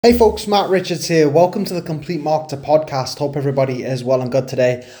Hey folks, Matt Richards here. Welcome to the Complete Marketer podcast. Hope everybody is well and good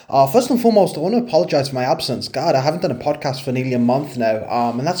today. First and foremost, I want to apologize for my absence. God, I haven't done a podcast for nearly a month now,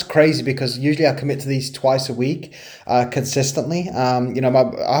 and that's crazy because usually I commit to these twice a week, consistently.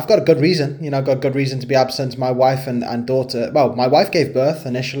 I've got a good reason. I've got a good reason to be absent. My wife and daughter. Well, my wife gave birth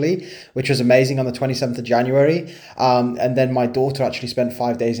initially, which was amazing on the 27th of January, and then my daughter actually spent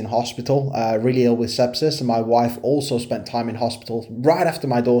 5 days in hospital, really ill with sepsis, and my wife also spent time in hospital right after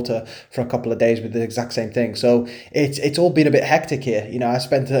my daughter for a couple of days with the exact same thing. So it's all been a bit hectic here. I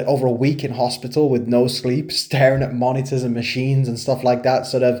spent over a week in hospital with no sleep, staring at monitors and machines and stuff like that,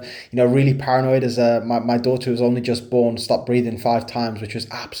 sort of, really paranoid as my daughter, who was only just born, stopped breathing 5 times, which was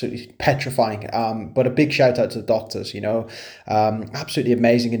absolutely petrifying. But a big shout out to the doctors, absolutely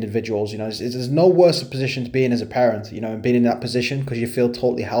amazing individuals. There's no worse a position to be in as a parent, and being in that position because you feel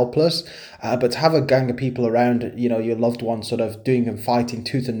totally helpless. But to have a gang of people around, your loved ones sort of doing and fighting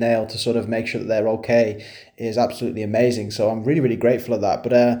tooth and nail to sort of make sure that they're okay is absolutely amazing. So I'm really, really grateful of that.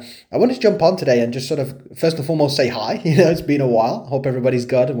 But I wanted to jump on today and just sort of, first and foremost, say hi. It's been a while. Hope everybody's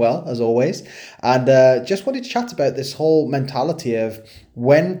good and well, as always. And just wanted to chat about this whole mentality of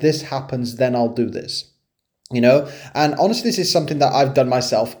when this happens, then I'll do this. And honestly, this is something that I've done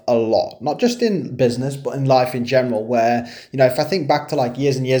myself a lot, not just in business, but in life in general, where, if I think back to like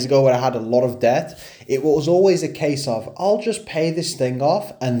years and years ago where I had a lot of debt, it was always a case of, I'll just pay this thing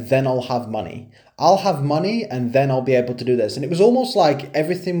off and then I'll have money. I'll have money and then I'll be able to do this. And it was almost like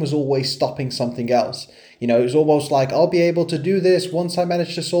everything was always stopping something else. It was almost like, I'll be able to do this once I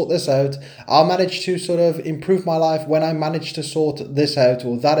manage to sort this out. I'll manage to sort of improve my life when I manage to sort this out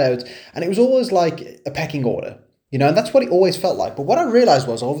or that out. And it was always like a pecking order. And that's what it always felt like. But what I realized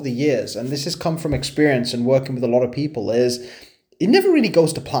was over the years, and this has come from experience and working with a lot of people, is it never really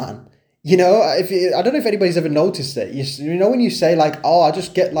goes to plan. I don't know if anybody's ever noticed it. When you say like, oh, I'll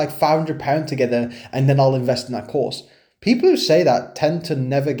just get like £500 together and then I'll invest in that course. People who say that tend to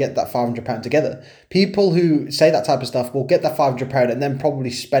never get that £500 together. People who say that type of stuff will get that £500 and then probably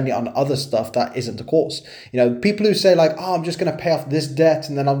spend it on other stuff that isn't a course. People who say like, oh, I'm just going to pay off this debt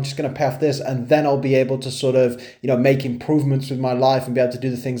and then I'm just going to pay off this and then I'll be able to sort of, make improvements with my life and be able to do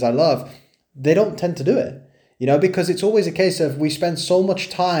the things I love. They don't tend to do it. Because it's always a case of we spend so much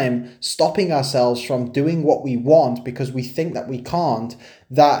time stopping ourselves from doing what we want because we think that we can't,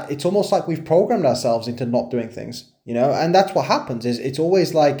 that it's almost like we've programmed ourselves into not doing things, and that's what happens is it's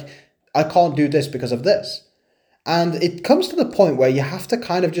always like, I can't do this because of this. And it comes to the point where you have to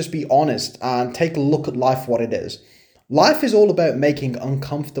kind of just be honest and take a look at life, what it is. Life is all about making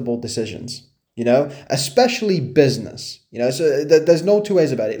uncomfortable decisions. Especially business, so there's no two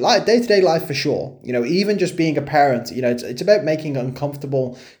ways about it. Like day-to-day life for sure, even just being a parent, it's about making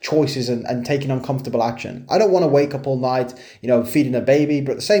uncomfortable choices and taking uncomfortable action. I don't want to wake up all night, feeding a baby,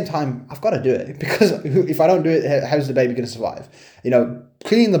 but at the same time, I've got to do it because if I don't do it, how's the baby going to survive?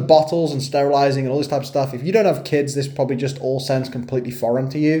 Cleaning the bottles and sterilizing and all this type of stuff. If you don't have kids, this probably just all sounds completely foreign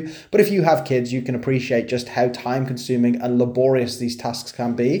to you. But if you have kids, you can appreciate just how time consuming and laborious these tasks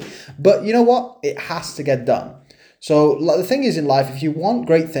can be. But you know what? It has to get done. So the thing is in life, if you want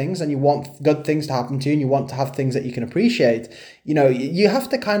great things and you want good things to happen to you and you want to have things that you can appreciate, you have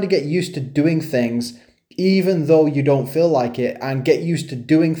to kind of get used to doing things even though you don't feel like it, and get used to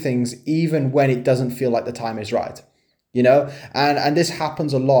doing things even when it doesn't feel like the time is right. And this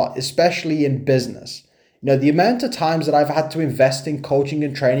happens a lot, especially in business. The amount of times that I've had to invest in coaching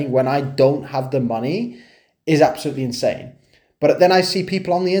and training when I don't have the money is absolutely insane. But then I see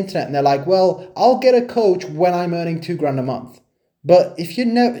people on the internet and they're like, well, I'll get a coach when I'm earning $2,000 a month. But if you're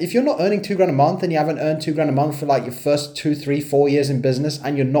not earning $2,000 a month and you haven't earned $2,000 a month for like your first 2, 3, 4 years in business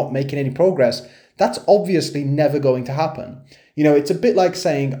and you're not making any progress, that's obviously never going to happen. It's a bit like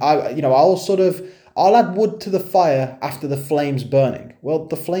saying, I'll add wood to the fire after the flame's burning. Well,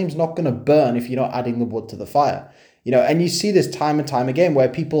 the flame's not going to burn if you're not adding the wood to the fire. And you see this time and time again where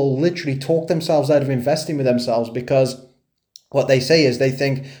people literally talk themselves out of investing with themselves because what they say is they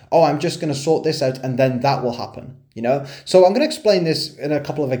think, oh, I'm just going to sort this out and then that will happen. So I'm going to explain this in a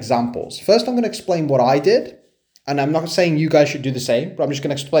couple of examples. First, I'm going to explain what I did. And I'm not saying you guys should do the same, but I'm just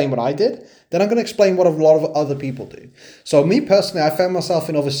going to explain what I did. Then I'm going to explain what a lot of other people do. So me personally, I found myself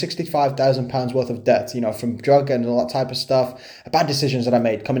in over £65,000 worth of debt, from drug and all that type of stuff, bad decisions that I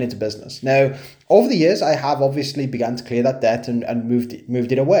made coming into business. Now, over the years, I have obviously begun to clear that debt and moved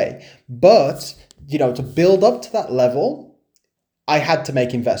it away. But, to build up to that level, I had to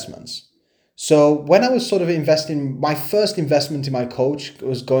make investments. So when I was sort of investing, my first investment in my coach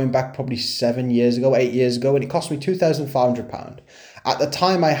was going back probably 8 years ago, and it cost me £2,500. At the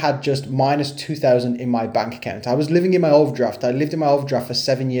time, I had just minus 2,000 in my bank account. I was living in my overdraft. I lived in my overdraft for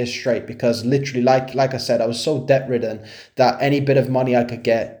 7 years straight because literally, like I said, I was so debt ridden that any bit of money I could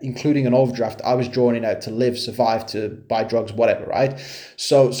get, including an overdraft, I was drawing it out to live, survive, to buy drugs, whatever, right?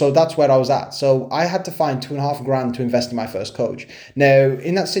 So that's where I was at. So I had to find 2.5 grand to invest in my first coach. Now,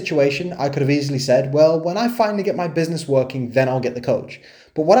 in that situation, I could have easily said, well, when I finally get my business working, then I'll get the coach.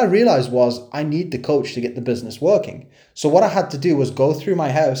 But what I realized was I need the coach to get the business working. So what I had to do was go through my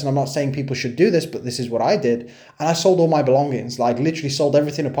house, and I'm not saying people should do this, but this is what I did. And I sold all my belongings, like literally sold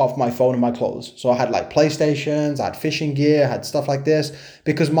everything apart from my phone and my clothes. So I had like PlayStations, I had fishing gear, I had stuff like this,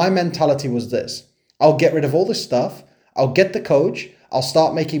 because my mentality was this: I'll get rid of all this stuff, I'll get the coach, I'll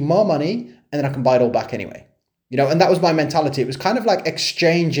start making more money, and then I can buy it all back anyway. And that was my mentality. It was kind of like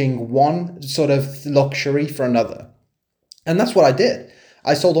exchanging one sort of luxury for another. And that's what I did.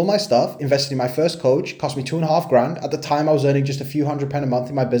 I sold all my stuff, invested in my first coach, cost me 2.5 grand. At the time, I was earning just a few £100 a month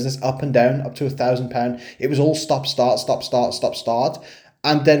in my business, up and down, up to £1,000. It was all stop, start, stop, start, stop, start.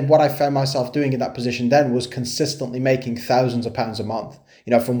 And then what I found myself doing in that position then was consistently making thousands of pounds a month.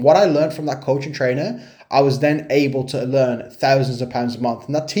 From what I learned from that coach and trainer, I was then able to learn thousands of pounds a month.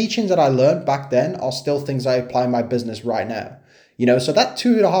 And the teachings that I learned back then are still things I apply in my business right now. So that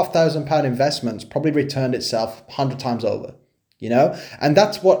 £2,500 investment's probably returned itself 100 times over. And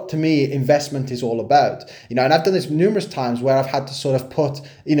that's what, to me, investment is all about. And I've done this numerous times where I've had to sort of put,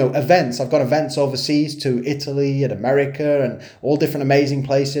 events. I've got events overseas to Italy and America and all different amazing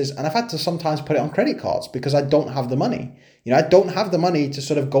places. And I've had to sometimes put it on credit cards because I don't have the money. I don't have the money to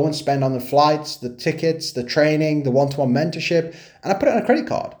sort of go and spend on the flights, the tickets, the training, the one-to-one mentorship. And I put it on a credit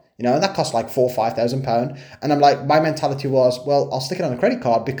card. And that costs like £4,000 or £5,000. And I'm like, my mentality was, well, I'll stick it on a credit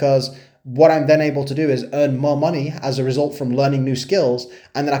card because what I'm then able to do is earn more money as a result from learning new skills,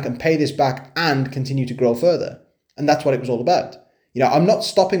 and then I can pay this back and continue to grow further. And that's what it was all about. I'm not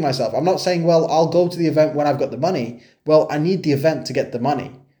stopping myself. I'm not saying, well, I'll go to the event when I've got the money. Well, I need the event to get the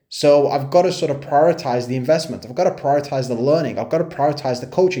money. So I've got to sort of prioritize the investment. I've got to prioritize the learning. I've got to prioritize the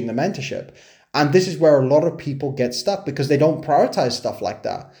coaching, the mentorship. And this is where a lot of people get stuck because they don't prioritize stuff like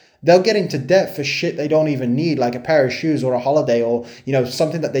that. They'll get into debt for shit they don't even need, like a pair of shoes or a holiday or,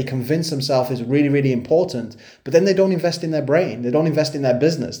 something that they convince themselves is really, really important. But then they don't invest in their brain. They don't invest in their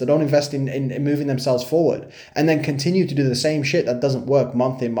business. They don't invest in moving themselves forward and then continue to do the same shit that doesn't work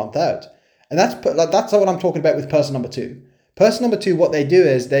month in, month out. And that's what I'm talking about with person number two. Person number two, what they do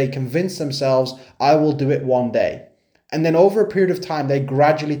is they convince themselves, I will do it one day. And then over a period of time, they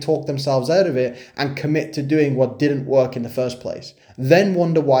gradually talk themselves out of it and commit to doing what didn't work in the first place. Then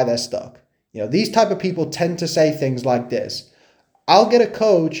wonder why they're stuck. These type of people tend to say things like this: I'll get a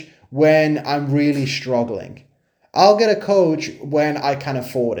coach when I'm really struggling. I'll get a coach when I can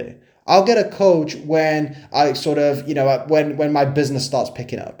afford it. I'll get a coach when I sort of, when my business starts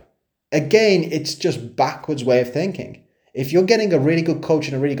picking up. Again, it's just backwards way of thinking. If you're getting a really good coach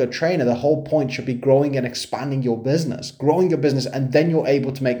and a really good trainer, the whole point should be growing and expanding your business, and then you're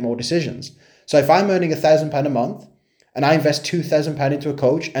able to make more decisions. So if I'm earning £1,000 a month and I invest £2,000 into a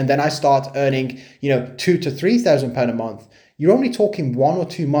coach and then I start earning, £2,000 to £3,000 a month, you're only talking 1 or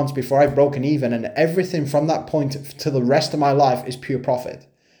 2 months before I've broken even, and everything from that point to the rest of my life is pure profit.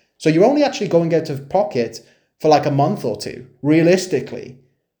 So you're only actually going out of pocket for like a month or two, realistically,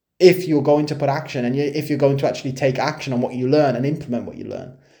 if you're going to put action and if you're going to actually take action on what you learn and implement what you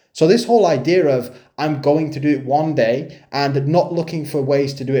learn. So this whole idea of I'm going to do it one day and not looking for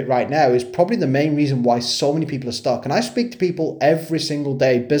ways to do it right now is probably the main reason why so many people are stuck. And I speak to people every single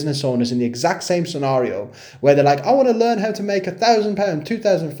day, business owners in the exact same scenario where they're like, I want to learn how to make £1,000,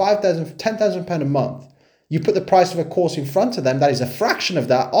 £2,000, £5,000, £10,000 a month. You put the price of a course in front of them that is a fraction of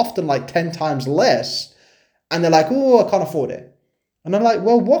that, often like 10 times less. And they're like, oh, I can't afford it. And I'm like,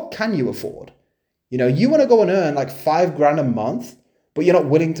 well, what can you afford? You want to go and earn like £5,000 a month, but you're not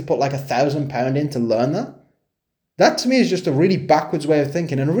willing to put like £1,000 in to learn that? That to me is just a really backwards way of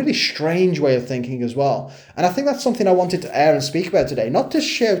thinking and a really strange way of thinking as well. And I think that's something I wanted to air and speak about today, not to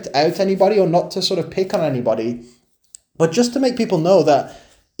shout out anybody or not to sort of pick on anybody, but just to make people know that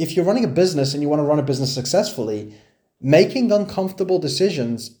if you're running a business and you want to run a business successfully, making uncomfortable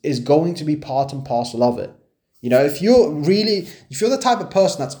decisions is going to be part and parcel of it. If you're the type of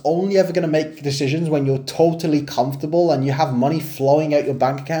person that's only ever going to make decisions when you're totally comfortable and you have money flowing out your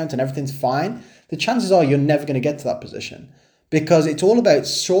bank account and everything's fine, the chances are you're never going to get to that position because it's all about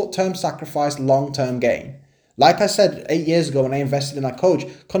short-term sacrifice, long-term gain. Like I said 8 years ago when I invested in that coach,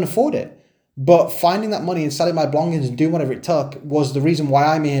 couldn't afford it. But finding that money and selling my belongings and doing whatever it took was the reason why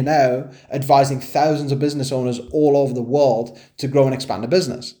I'm here now advising thousands of business owners all over the world to grow and expand a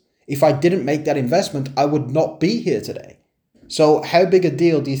business. If I didn't make that investment, I would not be here today. So how big a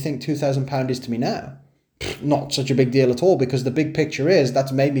deal do you think £2,000 is to me now? Not such a big deal at all, because the big picture is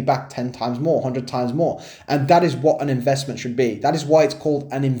that's made me back 10 times more, 100 times more. And that is what an investment should be. That is why it's called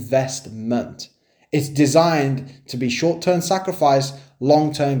an investment. It's designed to be short-term sacrifice,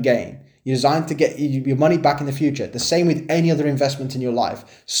 long-term gain. You're designed to get your money back in the future. The same with any other investment in your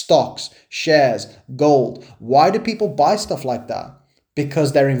life. Stocks, shares, gold. Why do people buy stuff like that?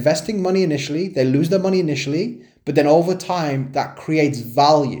 Because they're investing money initially, they lose their money initially, but then over time that creates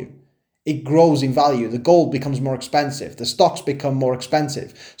value. It grows in value. The gold becomes more expensive. The stocks become more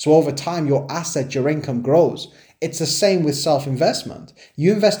expensive. So over time, your asset, your income grows. It's the same with self-investment.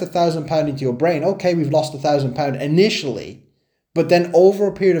 You invest £1,000 into your brain. Okay, we've lost £1,000 initially, but then over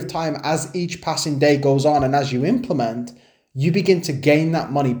a period of time, as each passing day goes on and as you implement, you begin to gain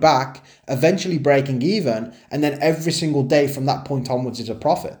that money back, eventually breaking even. And then every single day from that point onwards is a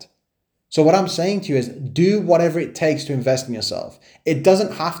profit. So what I'm saying to you is do whatever it takes to invest in yourself. It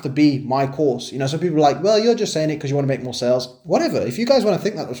doesn't have to be my course. Some people are like, well, you're just saying it because you want to make more sales. Whatever. If you guys want to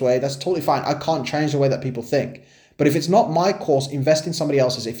think that this way, that's totally fine. I can't change the way that people think. But if it's not my course, invest in somebody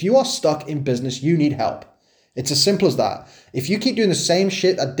else's. If you are stuck in business, you need help. It's as simple as that. If you keep doing the same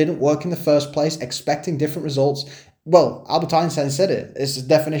shit that didn't work in the first place, expecting different results, well, Albert Einstein said it. It's the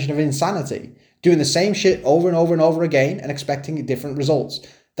definition of insanity. Doing the same shit over and over and over again and expecting different results.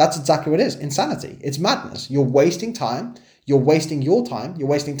 That's exactly what it is. Insanity. It's madness. You're wasting time. You're wasting your time. You're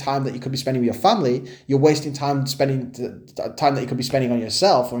wasting time that you could be spending with your family. You're wasting time spending time that you could be spending on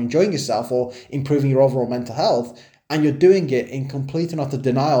yourself or enjoying yourself or improving your overall mental health. And you're doing it in complete and utter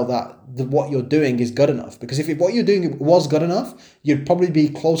denial that what you're doing is good enough. Because if what you're doing was good enough, you'd probably be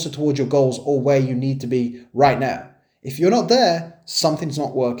closer towards your goals or where you need to be right now. If you're not there, something's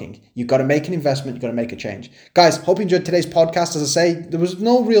not working. You've got to make an investment. You've got to make a change. Guys, hope you enjoyed today's podcast. As I say, there was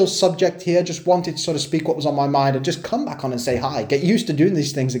no real subject here. Just wanted to sort of speak what was on my mind and just come back on and say hi. Get used to doing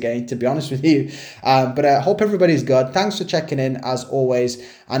these things again, to be honest with you. But I hope everybody's good. Thanks for checking in, as always.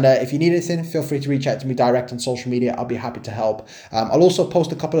 And if you need anything, feel free to reach out to me direct on social media. I'll be happy to help. I'll also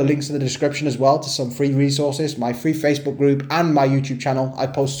post a couple of links in the description as well to some free resources, my free Facebook group and my YouTube channel. I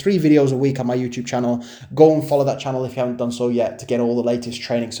post 3 videos a week on my YouTube channel. Go and follow that channel if you haven't done so yet to get all the latest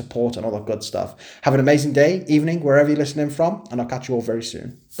training, support, and all that good stuff. Have an amazing day, evening, wherever you're listening from, and I'll catch you all very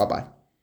soon. Bye-bye.